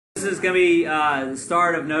This is going to be the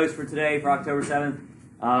start of notes for today, for October 7th,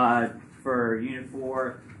 for Unit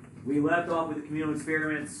 4. We left off with the communal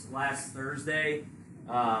experiments last Thursday.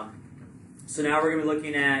 So now we're going to be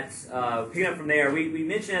looking at, picking up from there. We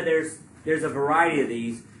mentioned that there's a variety of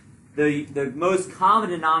these. The most common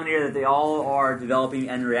denominator that they all are developing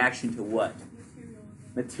in reaction to what?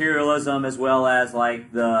 Materialism, as well as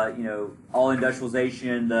like the, all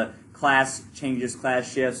industrialization, the class changes,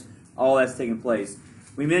 class shifts, all that's taking place.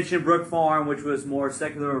 We mentioned Brook Farm, which was more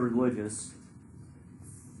secular or religious?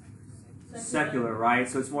 Secular, right?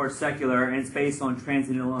 So it's more secular, and it's based on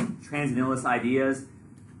transcendentalist ideas.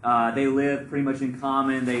 They live pretty much in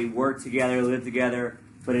common. They work together, live together,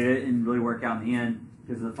 but it didn't really work out in the end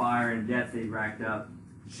because of the fire and death they racked up.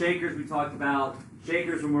 Shakers we talked about.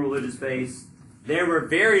 Shakers were more religious-based. There were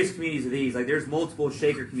various communities of these. Like there's multiple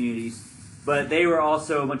Shaker communities, but they were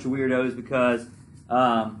also a bunch of weirdos because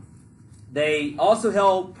they also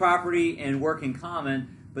held property and work in common,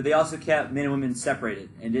 but they also kept men and women separated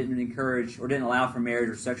and didn't encourage or didn't allow for marriage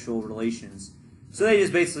or sexual relations. So they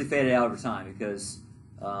just basically faded out over time because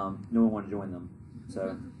no one wanted to join them.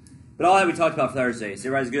 So, but all that we talked about Thursday. So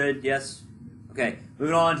everybody's good? Yes? Okay.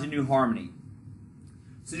 Moving on to New Harmony.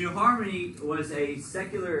 So New Harmony was a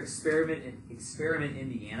secular experiment in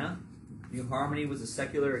Indiana. New Harmony was a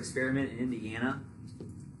secular experiment in Indiana,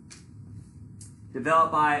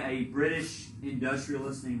 developed by a British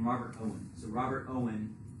industrialist named Robert Owen. So Robert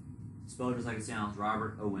Owen, spelled just like it sounds,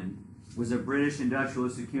 Robert Owen, was a British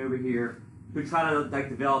industrialist who came over here who tried to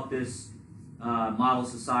develop this model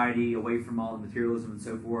society away from all the materialism and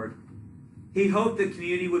so forth. He hoped the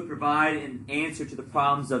community would provide an answer to the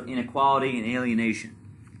problems of inequality and alienation.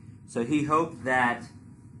 So he hoped that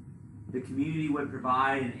the community would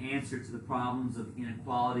provide an answer to the problems of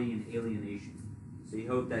inequality and alienation. So he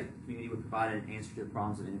hoped that the community would provide an answer to the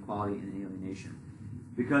problems of inequality and alienation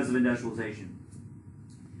because of industrialization.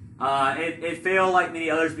 It failed like many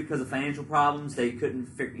others because of financial problems. They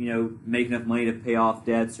couldn't make enough money to pay off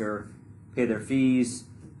debts or pay their fees.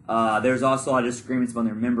 There's also a lot of disagreements among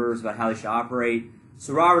their members about how they should operate.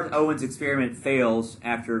 So Robert Owen's experiment fails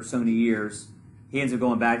after so many years. He ends up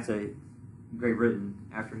going back to Great Britain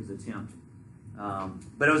after his attempt.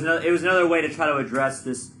 But it was another way to try to address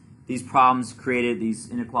these problems created, these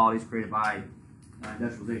inequalities created by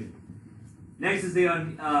industrialization. Next is the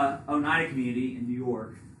Oneida community in New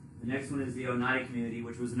York. The next one is the Oneida community,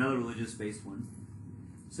 which was another religious-based one.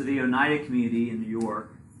 So the Oneida community in New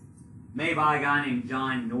York, made by a guy named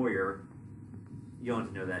John Neuer. You don't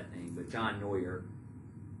have to know that name, but John Neuer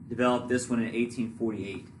developed this one in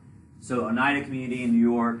 1848. So Oneida community in New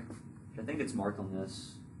York, I think it's marked on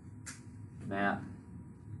this map.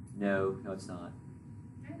 No, it's not.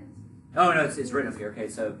 Oh no, it's written up here. Okay,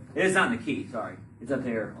 so it is not in the key. Sorry, it's up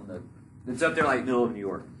there it's up there like middle of New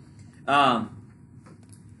York.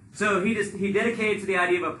 So he dedicated to the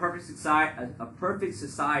idea of a perfect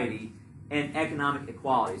society and economic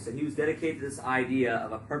equality. So he was dedicated to this idea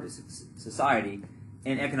of a perfect society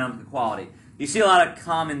and economic equality. You see a lot of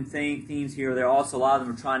common themes here. There are also a lot of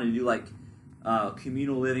them are trying to do like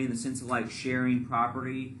communal living in the sense of like sharing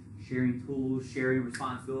property, sharing tools, sharing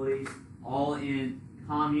responsibilities, all in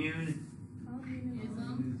communism,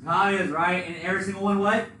 right? And every single one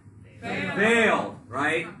what? Failed,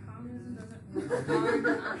 right?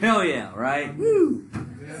 Hell yeah, right? Woo!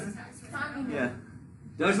 Yeah.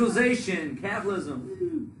 Industrialization,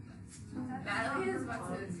 capitalism.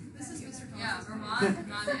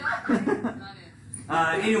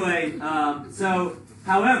 Anyway, so,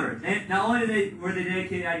 however, not only were they dedicated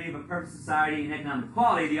to the idea of a perfect society and economic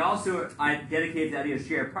equality, they also dedicated to the idea of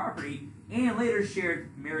shared property and later shared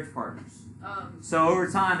marriage partners. So over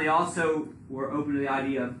time, they also were open to the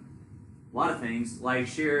idea of a lot of things, like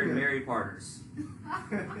shared married partners.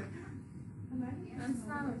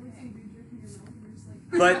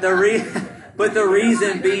 But the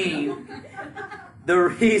reason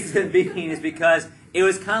being is because it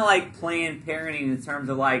was kind of like Planned Parenting in terms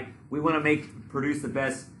of like we want to produce the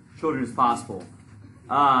best children as possible.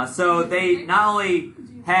 So they not only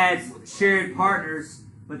had shared partners,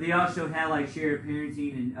 but they also had like shared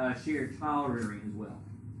parenting and shared child rearing as well.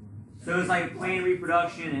 So it's like planned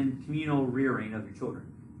reproduction and communal rearing of your children.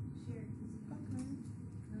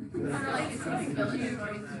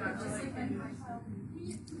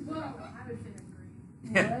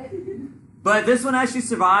 Yeah. But this one actually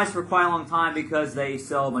survives for quite a long time because they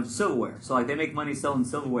sell a bunch of silverware. So like they make money selling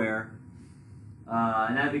silverware,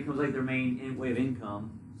 and that becomes like their main way of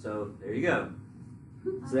income. So there you go.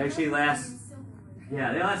 So they actually last.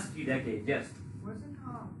 Yeah, they last a few decades. Yes. Wasn't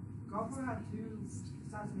Gulfport had two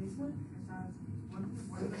sides of basement?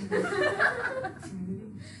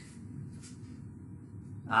 Community?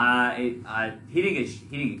 He didn't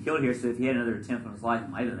get killed here, so if he had another attempt on his life, it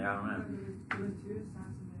might have been there. I don't know.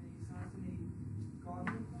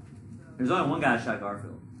 There's only one guy that shot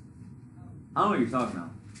Garfield. I don't know what you're talking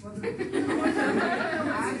about.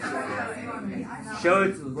 Show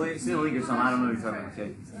it to the link or something. I don't know what you're talking about.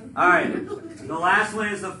 Okay. All right. The last one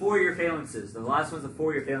is the Fourier phalanxes. The last one's the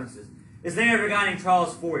Fourier phalanxes. It's named after a guy named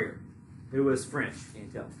Charles Fourier, who was French.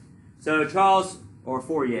 Can't tell. So Charles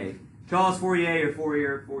Fourier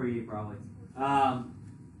probably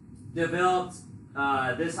developed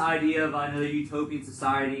this idea of another utopian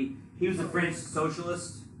society. He was a French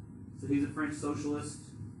socialist. So he's a French socialist.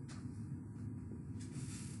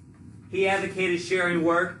 He advocated sharing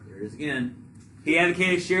work. There it is again. He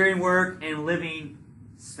advocated sharing work and living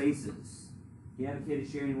spaces.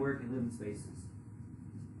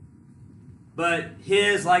 But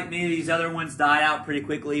his, like many of these other ones, died out pretty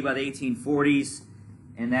quickly by the 1840s,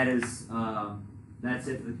 and that's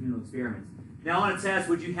it for the communal experiments. Now on a test,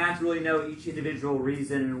 would you have to really know each individual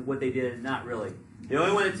reason and what they did? Not really. The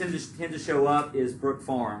only one that tends to show up is Brook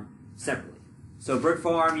Farm separately. So Brook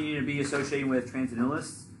Farm, you need to be associating with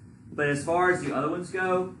transcendentalists. But as far as the other ones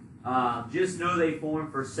go, just know they form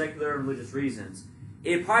for secular and religious reasons.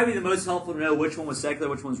 It'd probably be the most helpful to know which one was secular,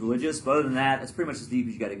 which one's religious. But other than that, it's pretty much as deep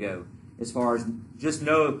as you got to go. As far as just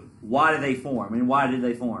know why did they form and why did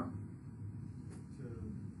they form.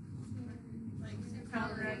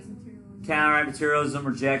 Counteract materialism,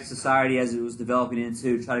 reject society as it was developing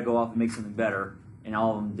into, try to go off and make something better. And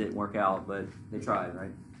all of them didn't work out, but they tried,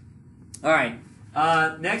 right? All right.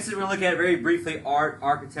 Next, we're going to look at very briefly art,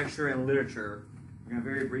 architecture, and literature. We're going to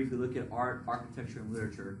very briefly look at art, architecture, and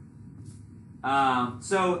literature.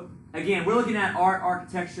 So, again, we're looking at art,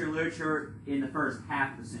 architecture, and literature in the first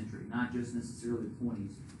half of the century, not just necessarily the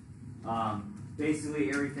 20s. Basically,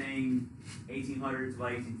 everything 1800s to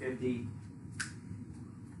 1850.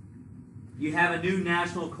 You have a new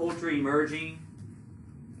national culture emerging.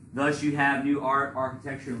 Thus, you have new art,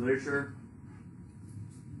 architecture, and literature.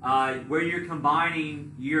 Where you're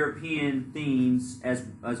combining European themes as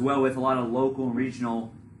well with a lot of local and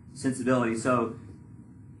regional sensibility. So,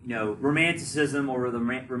 Romanticism or the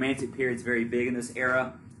Romantic period is very big in this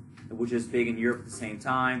era, which is big in Europe at the same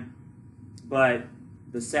time. But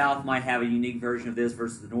the South might have a unique version of this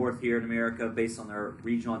versus the North here in America based on their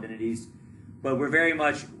regional identities. But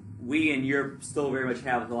we in Europe still very much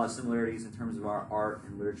have a lot of similarities in terms of our art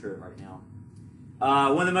and literature right now.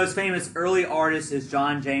 One of the most famous early artists is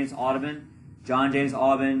John James Audubon. John James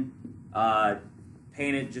Audubon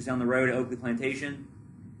painted just down the road at Oakley Plantation.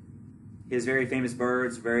 His very famous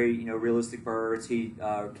birds, very realistic birds. He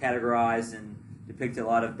categorized and depicted a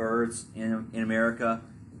lot of birds in America.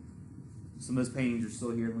 Some of those paintings are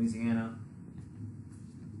still here in Louisiana.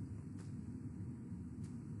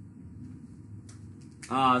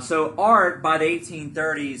 So art by the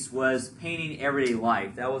 1830s was painting everyday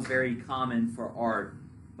life. That was very common for art.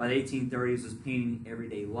 By the 1830s was painting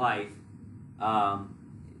everyday life.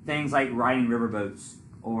 Things like riding riverboats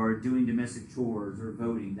or doing domestic chores or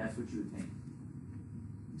voting. That's what you would paint.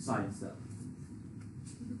 Exciting stuff.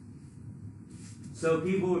 So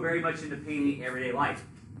people were very much into painting everyday life.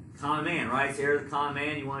 Common man, right? So here's the common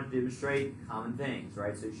man. You want to demonstrate common things,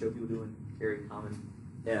 right? So you show people doing very common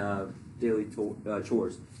daily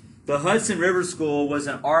chores. The Hudson River School was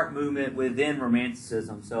an art movement within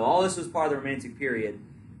Romanticism. So all this was part of the Romantic period,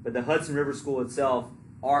 but the Hudson River School itself,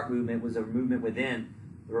 art movement, was a movement within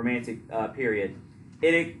the Romantic period.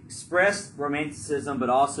 It expressed Romanticism,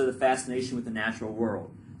 but also the fascination with the natural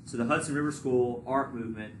world. So the Hudson River School art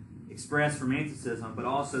movement expressed Romanticism, but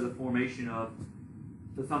also the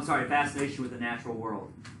fascination with the natural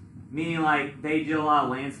world. Meaning, like, they did a lot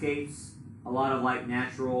of landscapes, a lot of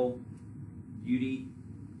natural beauty.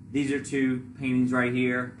 These are two paintings right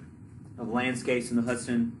here of landscapes in the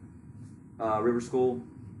Hudson River School.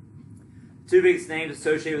 Two biggest names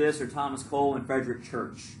associated with this are Thomas Cole and Frederick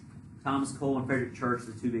Church. Thomas Cole and Frederick Church are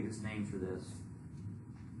the two biggest names for this.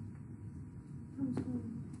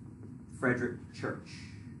 Frederick Church.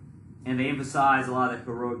 And they emphasize a lot of the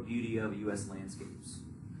heroic beauty of U.S. landscapes.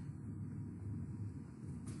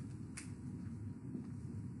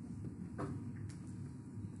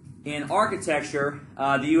 In architecture,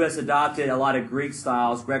 the U.S. adopted a lot of Greek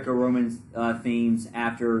styles, Greco-Roman themes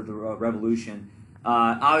after the Revolution.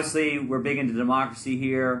 Obviously, we're big into democracy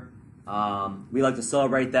here. We like to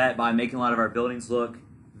celebrate that by making a lot of our buildings look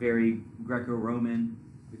very Greco-Roman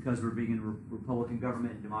because we're big in Republican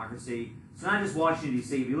government and democracy. So not just Washington,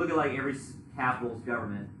 D.C. If you look at every capital's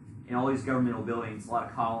government and all these governmental buildings, a lot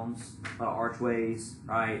of columns, a lot of archways,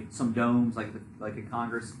 right? Some domes like in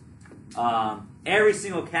Congress. Every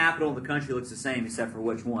single capital in the country looks the same except for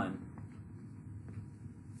which one?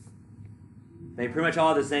 They pretty much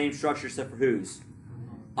all have the same structure except for whose?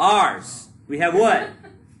 Ours. We have what?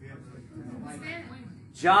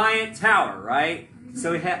 Giant tower, right?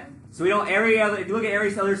 So we don't every other. If you look at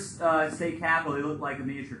every other state capital, they look like a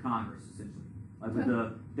miniature Congress essentially, like with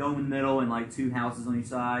the dome in the middle and like 2 houses on each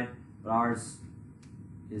side. But ours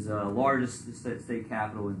is the largest state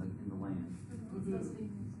capital in the land.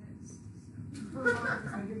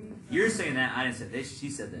 You're saying that. I didn't say that. She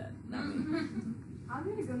said that, not me. I'm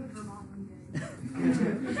gonna go to Vermont one day.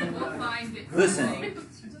 We'll find it. Listen,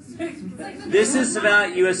 this is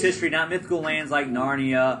about U.S. history, not mythical lands like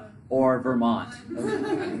Narnia or Vermont.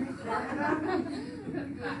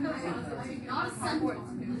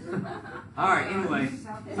 All right. Anyway,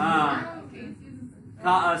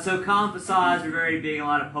 so column facades are very big in a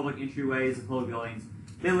lot of public entryways and public buildings.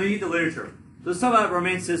 Then leading to literature. So let's talk about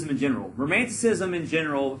Romanticism in general. Romanticism in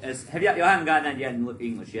general, y'all haven't gotten that yet in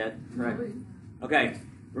English yet, correct? Okay.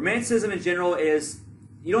 Romanticism in general is,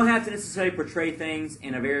 you don't have to necessarily portray things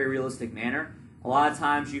in a very realistic manner. A lot of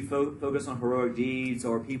times you focus on heroic deeds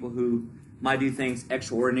or people who might do things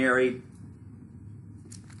extraordinary.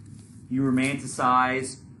 You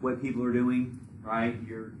romanticize what people are doing, right?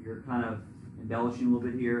 You're kind of embellishing a little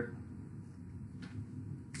bit here.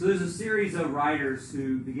 So there's a series of writers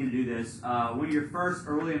who begin to do this. One of your first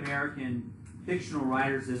early American fictional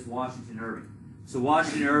writers is Washington Irving. So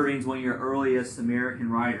Washington Irving is one of your earliest American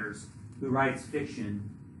writers who writes fiction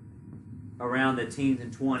around the teens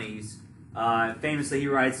and 20s. Famously, he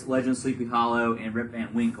writes Legend of Sleepy Hollow and Rip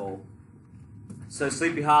Van Winkle. So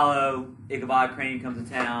Sleepy Hollow, Ichabod Crane comes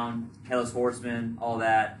to town, Headless Horseman, all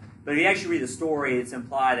that. But if you actually read the story, it's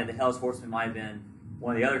implied that the Headless Horseman might have been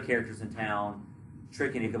one of the other characters in town,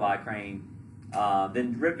 tricking Ichabod Crane.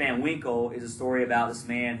 Then Rip Van Winkle is a story about this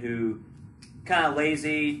man who kind of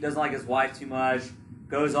lazy, doesn't like his wife too much,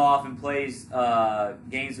 goes off and plays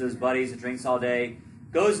games with his buddies and drinks all day,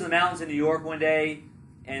 goes to the mountains in New York one day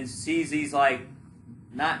and sees these, like,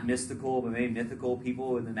 not mystical, but maybe mythical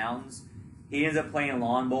people in the mountains. He ends up playing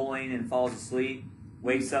lawn bowling and falls asleep,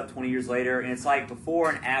 wakes up 20 years later, and it's like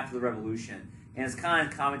before and after the Revolution. And it's kind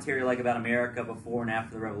of commentary like about America before and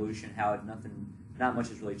after the Revolution, how not much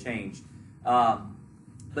has really changed. But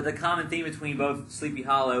the common theme between both Sleepy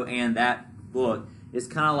Hollow and that book is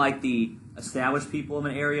kind of like the established people of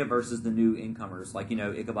an area versus the new incomers, like,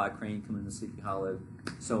 Ichabod Crane coming into Sleepy Hollow,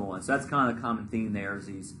 so on. So that's kind of the common theme there. Is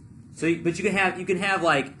these. So, but you can have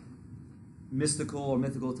like mystical or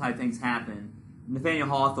mythical type things happen. Nathaniel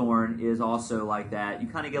Hawthorne is also like that. You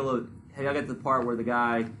kind of get a little. Have y'all got the part where the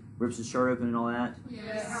guy rips his shirt open and all that?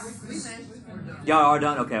 Yes. Y'all are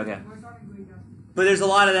done? Okay. But there's a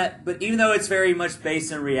lot of that. But even though it's very much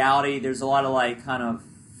based in reality, there's a lot of like kind of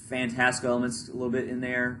fantastic elements a little bit in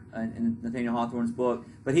there in Nathaniel Hawthorne's book.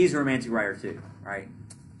 But he's a romantic writer too, right?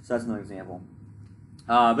 So that's another example.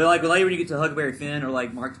 But like later when you get to Huckleberry Finn or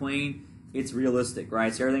like Mark Twain, it's realistic,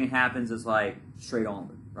 right? So everything that happens is like straight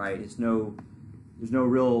on, right? There's no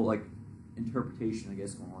real like interpretation, I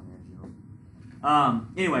guess, going on there in general.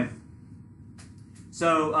 Anyway,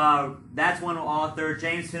 so that's one author.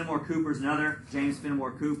 James Fenimore Cooper is another. James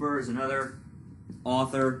Fenimore Cooper is another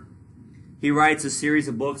author. He writes a series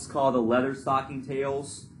of books called the Leatherstocking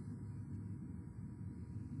Tales.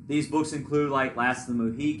 These books include like Last of the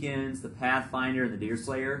Mohicans, The Pathfinder, and The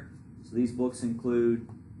Deerslayer. So these books include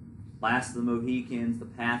Last of the Mohicans, The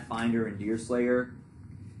Pathfinder, and Deerslayer.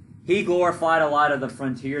 He glorified a lot of the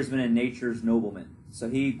frontiersmen and nature's noblemen. So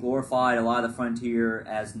he glorified a lot of the frontier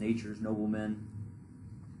as nature's noblemen.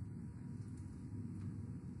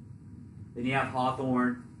 Then you have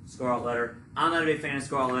Hawthorne, Scarlet Letter. I'm not a big fan of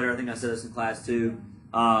Scarlet Letter. I think I said this in class too.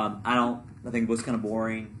 I think the book's kind of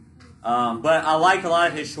boring. But I liked a lot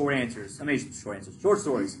of his short stories.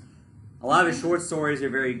 A lot of his short stories are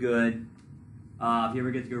very good. If you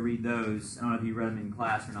ever get to go read those, I don't know if you read them in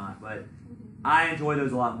class or not, but I enjoy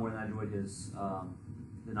those a lot more than I enjoyed his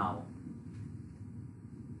the novel.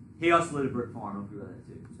 He also lived at Brick Farm. I'll agree with that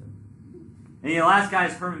too. So. And the last guy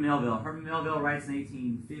is Herman Melville. Herman Melville writes in the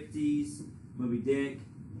 1850s, Moby Dick,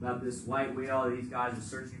 about this white whale that these guys are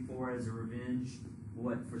searching for as a revenge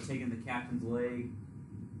for taking the captain's leg.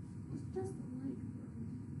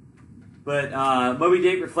 But Moby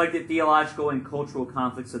Dick reflected theological and cultural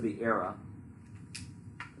conflicts of the era.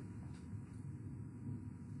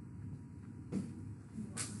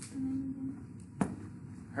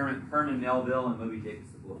 Herman Melville and Moby Dick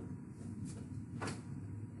is the book.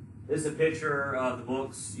 This is a picture of the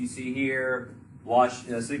books you see here.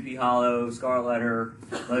 Sleepy Hollow, Scarlet Letter,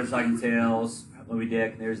 Leatherstocking Tales, Moby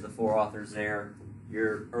Dick. There's the 4 authors there.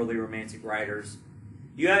 your early romantic writers.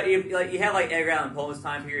 You had Edgar Allan Poe's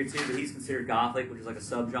time period too, but he's considered Gothic, which is like a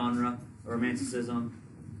subgenre of Romanticism.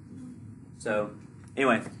 So,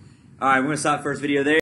 anyway, all right, we're gonna stop first video there.